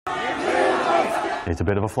It's a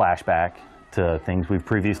bit of a flashback to things we've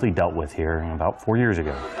previously dealt with here about 4 years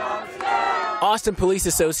ago. Austin Police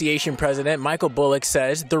Association President Michael Bullock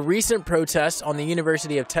says the recent protests on the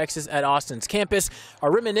University of Texas at Austin's campus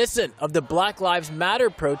are reminiscent of the Black Lives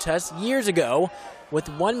Matter protests years ago, with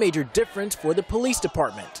one major difference for the police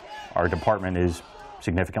department. Our department is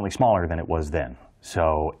significantly smaller than it was then,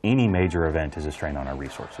 so any major event is a strain on our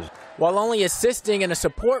resources. While only assisting in a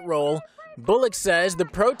support role, Bullock says the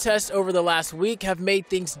protests over the last week have made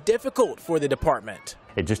things difficult for the department.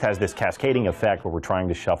 It just has this cascading effect where we're trying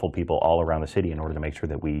to shuffle people all around the city in order to make sure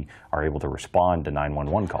that we are able to respond to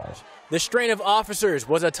 911 calls. The strain of officers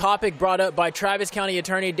was a topic brought up by Travis County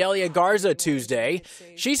Attorney Delia Garza Tuesday.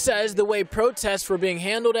 She says the way protests were being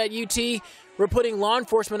handled at UT were putting law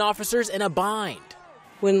enforcement officers in a bind.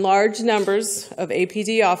 When large numbers of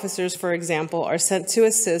APD officers, for example, are sent to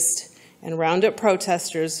assist and round up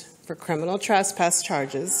protesters for criminal trespass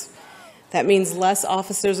charges, that means less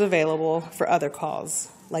officers available for other calls,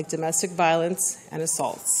 like domestic violence and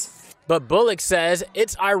assaults. But Bullock says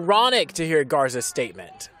it's ironic to hear Garza's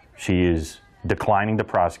statement. She is declining to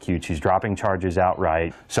prosecute. She's dropping charges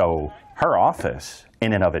outright. So her office,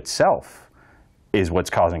 in and of itself, is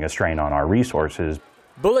what's causing a strain on our resources.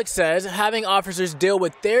 Bullock says having officers deal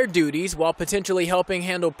with their duties while potentially helping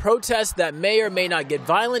handle protests that may or may not get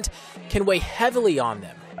violent can weigh heavily on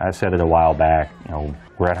them. I said it a while back,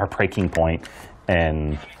 we're at our breaking point,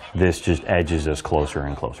 and this just edges us closer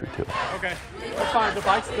and closer to it. Okay, that's fine. The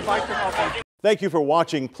bikes are helping. Thank you for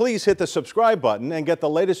watching. Please hit the subscribe button and get the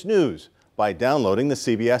latest news by downloading the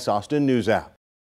CBS Austin News app.